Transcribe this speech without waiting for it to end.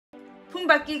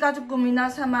punbaki家族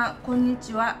皆様こんに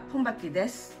ちは、punbakiで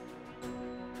す。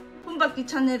punbaki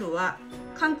チャンネルは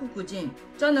韓国人、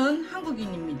저는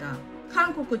한국인입니다。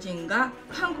韓国人が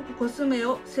韓国コスメ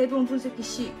を成分分析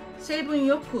し、成分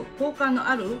よく効果の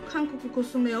ある韓国コ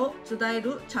スメを伝え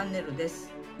るチャンネルで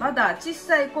す。まだ小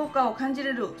さい効果を感じ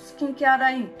れるスキンケア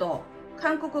ラインと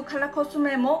韓国カラーコス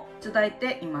メも伝え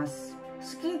ています。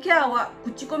スキンケアは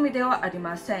口コミではあり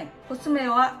ません。コスメ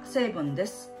は成分で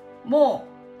す。も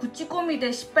う口コミ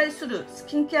で失敗するス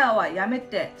キンケアはやめ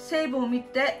て成分を見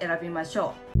て選びまし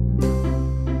ょう。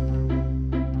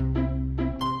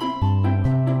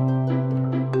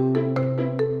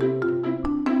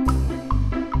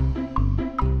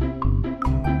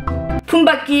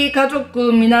punbaki家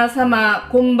族皆様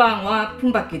こんばんは、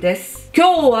punbakiです。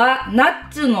今日は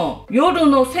夏の夜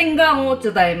の洗顔を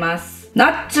伝えます。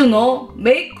夏の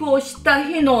メイクをした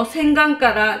日の洗顔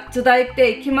から伝えて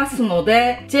いきますの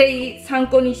で、ぜひ参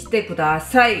考にしてくだ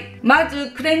さい。ま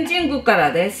ずクレンジングか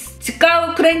らです。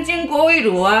使うクレンジングオイ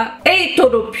ルはエイト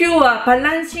ルピュアバ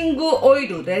ランシングオイ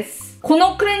ルです。こ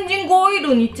のクレンジングオイ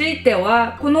ルについて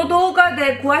はこの動画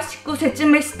で詳しく説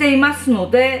明していますの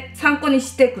で参考に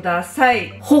してくださ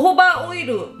い。ホホバオイ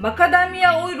ル、マカダミ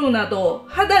アオイルなど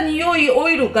肌に良いオ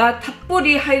イルがたっぷ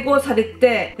り配合され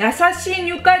て、優しい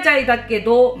乳化剤だけ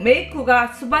どメイク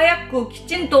が素早くき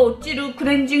ちんと落ちるク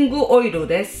レンジングオイル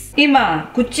です。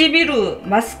今唇、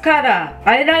マスカラ、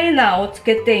アイライナーをつ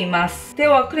けています。で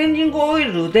はクレンジングオイ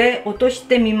ルで落とし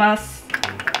てみます。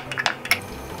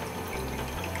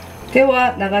で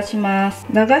は流します。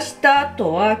流した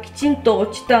後はきちんと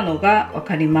落ちたのがわ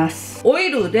かります。オイ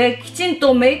ルできちん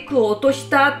とメイクを落とし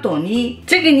た後に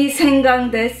次に洗顔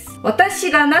です。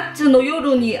私が夏の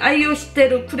夜に愛用してい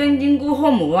るクレンジングフォ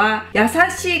ームは優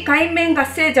しい界面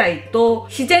活性剤と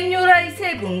自然由来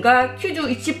成分が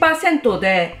 91%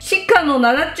 でシカの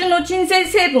7つの鎮静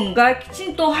成分がきち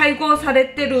んと配合され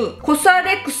ているコスアール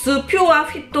エックスピュア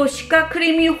フィットシカクリ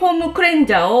ーミーフォームクレン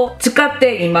ジャーを使っ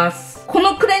ています。こ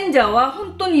のクレンジャーは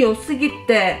本当に良すぎ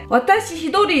て、私一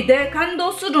人で感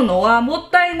動するのはもっ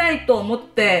たいないと思っ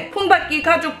て、punbaki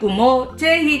家族も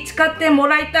ぜひ使っても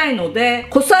らいたいので、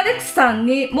コスアレックスさん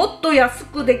にもっと安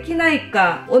くできない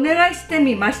かお願いして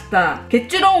みました。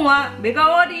結論は目代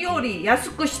わりより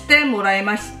安くしてもらい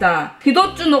ました。一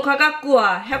つの価格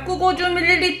は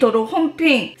 150ml 本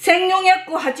品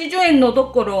1480円のと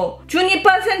ころ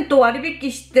 12% 割引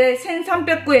して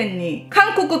1300円に、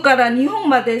韓国から日本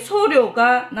まで送料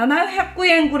が700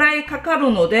円ぐらいかか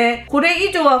るので、これ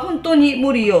以上は本当に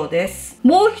無理ようです。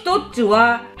もう一つ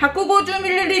は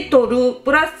 150ml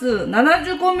プラス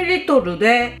 75ml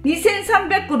で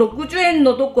2360円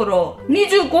のところ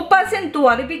 25%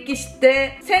 割引し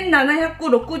て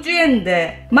1760円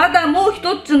で、まだもう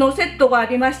一つのセットがあ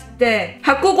りまして、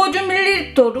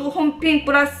 150ml 本品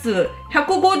プラス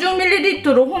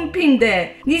 150ml 本品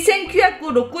で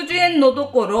2960円のと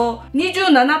ころ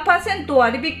 27%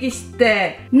 割引し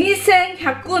て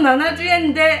2170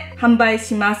円で販売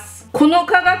します。この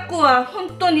価格は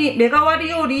本当に目代わり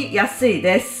より安い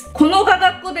です。この価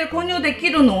格で購入でき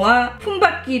るのは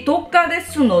punbaki特価で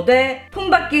すので、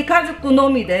punbaki家族の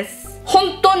みです。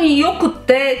本当に良く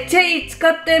てぜひ使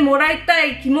ってもらいた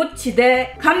い気持ち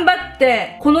で頑張っ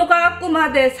てこの価格ま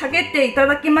で下げていた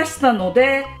だきましたの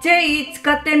で、ぜひ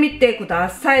使ってみてくだ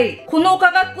さい。この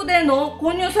価格での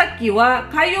購入先は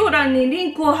概要欄に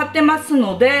リンクを貼ってます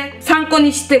ので参考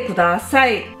にしてくださ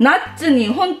い。夏に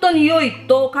本当に良い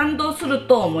と感動する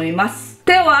と思います。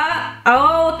では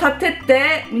泡を立て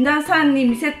て皆さんに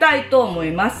見せたいと思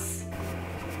います。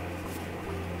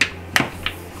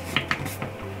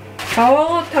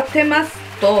泡を立てます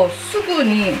とすぐ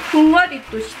にふんわり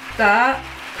とした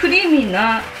クリーミー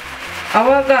な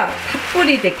泡がたっぷ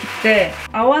りできて、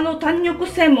泡の弾力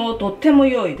性もとっても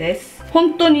良いです。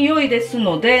本当に良いです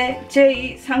のでぜ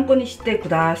ひ参考にしてく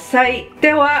ださい。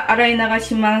では洗い流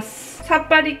します。さっ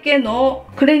ぱり系の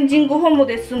クレンジングフォーム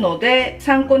ですので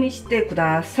参考にしてく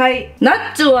ださい。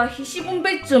夏は皮脂分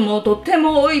泌もとて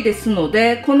も多いですの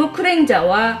で、このクレンジャー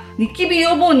はニキビ予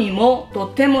防にもと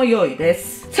ても良いで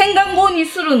す。洗顔後に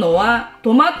するのは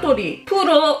トマトリ、プ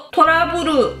ロ、トラブ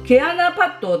ル、毛穴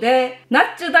パッドで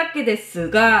夏だけです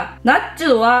が、夏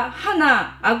は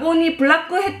鼻、顎にブラッ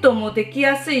クヘッドもでき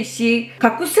やすいし、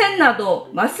角栓など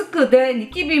マスクでニ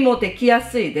キビもできや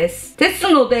すいです。です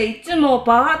のでいつも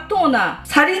パワートーナー、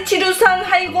サリチル酸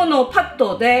配合のパッ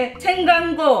ドで洗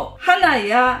顔後、鼻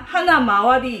や鼻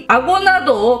周り、顎な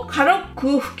どを軽く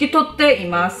拭き取ってい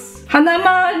ます。鼻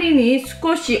周りに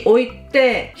少し置い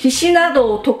て皮脂な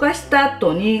どを溶かした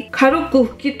後に軽く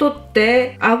拭き取っ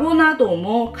て顎など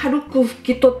も軽く拭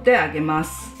き取ってあげま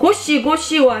す。ゴシゴ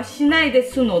シはしないで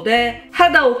すので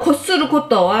肌をこするこ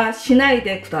とはしない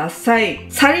でください。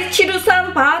サリチル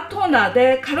酸パートナー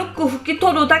で軽く拭き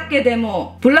取るだけで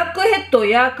もブラックヘッド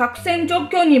や角栓除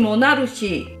去にもなる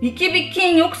し、ニキビ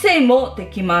菌抑制もで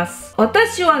きます。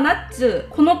私は夏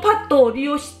このパッドを利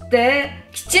用して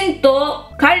きちんと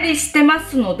管理してま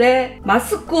すので、マ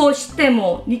スクをして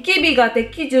もニキビがで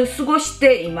きず過ごし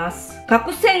ています。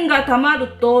角栓が溜まる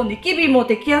とニキビも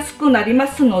できやすくなりま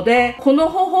すので、この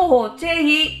方法をぜ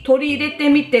ひ取り入れて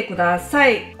みてくださ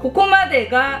い。ここまで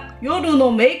が夜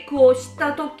のメイクをし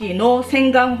た時の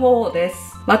洗顔方法で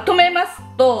す。まとめます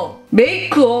と、メイ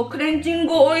クをクレンジン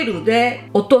グオイルで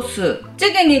落とす。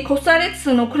次にコスアールエック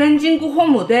スのクレンジングフォー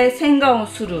ムで洗顔を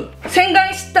する。洗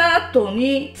顔した後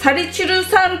にサリチル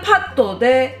酸パッド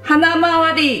で鼻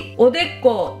周り、おで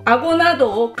こ、顎な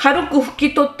どを軽く拭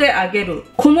き取ってあげる。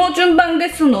この順番で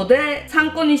すので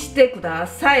参考にしてくだ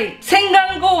さい。洗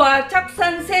顔後は着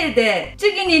酸性で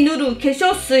次に塗る化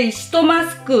粧水、シトマ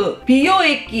スク、美容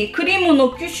液、クリーム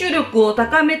の吸収力を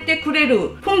高めてくれ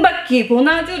るpunbakiボ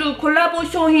ナジュルコラボ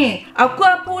商品アク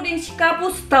アポリンシカ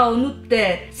ブスターを塗っ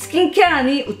てスキンケア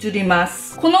に移りま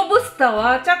す。このブスター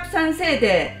は着酸性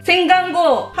で洗顔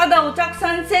後肌を着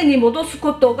酸性に戻す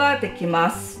ことができま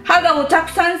す。肌を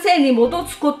着酸性に戻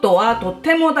すことはとっ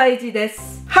ても大事で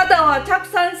す。肌は着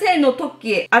酸性の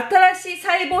時、新しい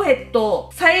細胞ヘッド、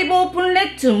細胞分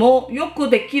裂もよく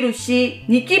できるし、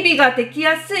ニキビができ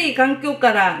やすい環境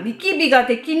からニキビが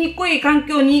できにくい環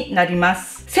境になりま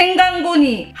す。洗顔後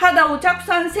に肌を着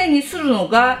酸性にするの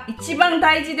が一番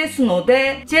大事ですの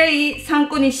で、ぜひ参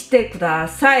考にしてくだ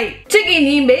さい。次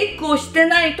にメイクをして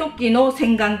ない時の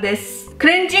洗顔です。ク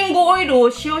レンジングオイルを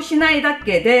使用しないだ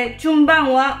けで順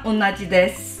番は同じ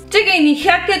です。次に日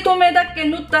焼け止めだけ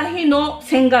塗った日の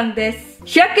洗顔です。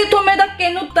日焼け止めだ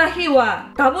け塗った日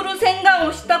はダブル洗顔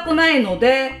をしたくないの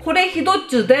で、これ一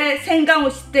つで洗顔を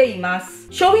しています。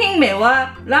商品名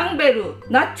はランベル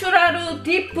ナチュラル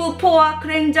ディップポアク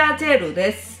レンザージェル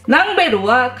です。ランベル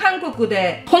は韓国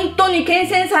で本当に厳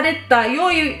選された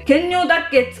良い原料だ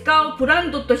け使うブラ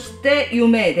ンドとして有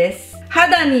名です。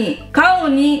肌に顔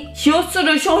に使用す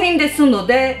る商品ですの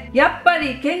で、やっぱ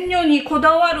り原料にこ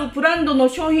だわるブランドの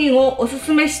商品をおす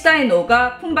すめしたいの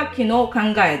がpunbakiの考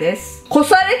えです。コ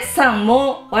スアールエックスさん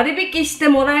も割引して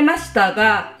もらいました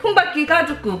が、punbaki家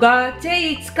族がぜ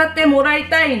ひ使ってもらい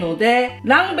たいので、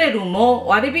ランベルも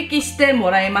割引して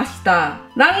もらいました。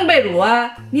ランベル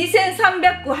は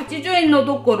2380円の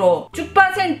ところ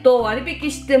 10% 割引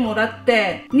してもらっ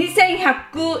て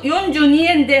2142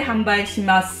円で販売し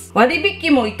ます。割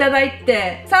引もいただい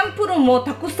てサンプルも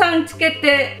たくさんつけ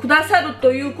てくださる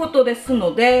ということです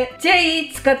ので、ぜ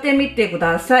ひ使ってみてく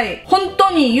ださい。本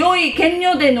当に良い原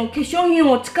料での化粧品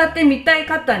を使ってみたい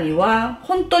方には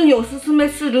本当におすすめ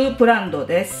するブランド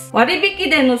です。割引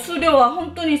での数量は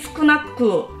本当に少な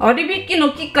く、割引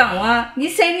の期間は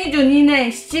2022年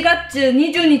7月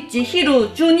20日昼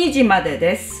12時まで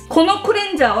です。このク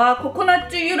レンザーはココナッ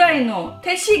ツ由来の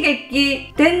低刺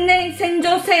激天然洗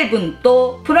浄成分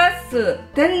とプラス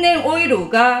天然オイル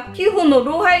が皮膚の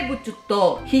老廃物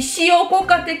と皮脂を効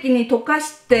果的に溶か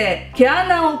して毛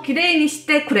穴をきれいにし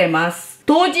てくれます。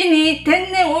同時に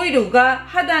天然オイルが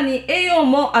肌に栄養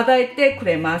も与えてく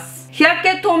れます。日焼け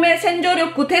止め洗浄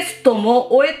力テスト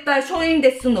も終えた商品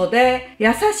ですので、優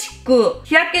しく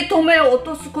日焼け止めを落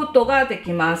とすことがで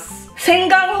きます。洗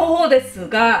顔方法です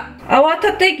が、泡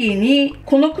立て器に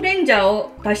このクレンザー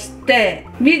を出して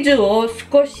水を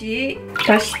少し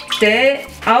出して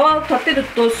泡を立てる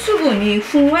とすぐに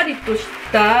ふんわりとし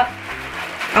た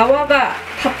泡が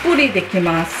たっぷりでき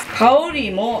ます。香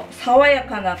りも爽や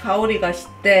かな香りがし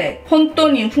て本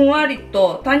当にふんわり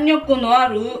と弾力のあ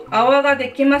る泡がで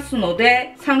きますの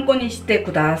で参考にして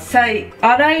ください。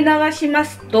洗い流しま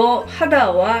すと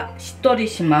肌はしっとり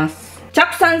します。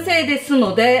着酸性です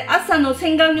ので朝の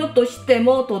洗顔料として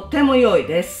もとっても良い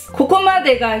です。ここま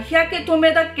でが日焼け止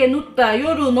めだけ塗った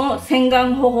夜の洗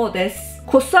顔方法です。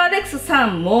コスアールエックスさ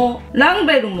んもラン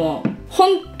ベルも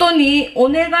本当にお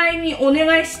願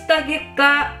いした結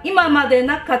果、今まで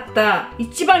なかった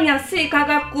一番安い価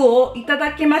格をいた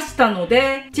だきましたの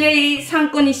で、ぜひ参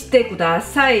考にしてくだ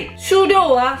さい。数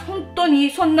量は本当に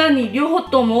そんなに両方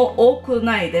とも多く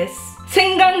ないです。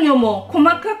洗顔料も細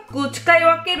かく使い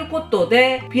分けること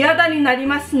で美肌になり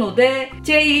ますので、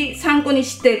ぜひ参考に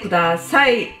してくださ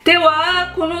い。で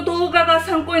は、この動画が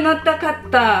参考になった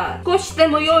方、少しで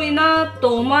も良いな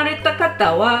と思われた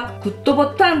方は、グッドボ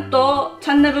タンとチ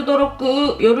ャンネル登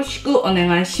録よろしくお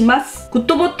願いします。グッ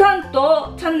ドボタン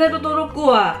とチャンネル登録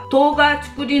は動画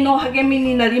作りの励み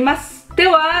になります。で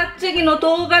は、次の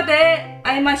動画で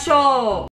会いましょう。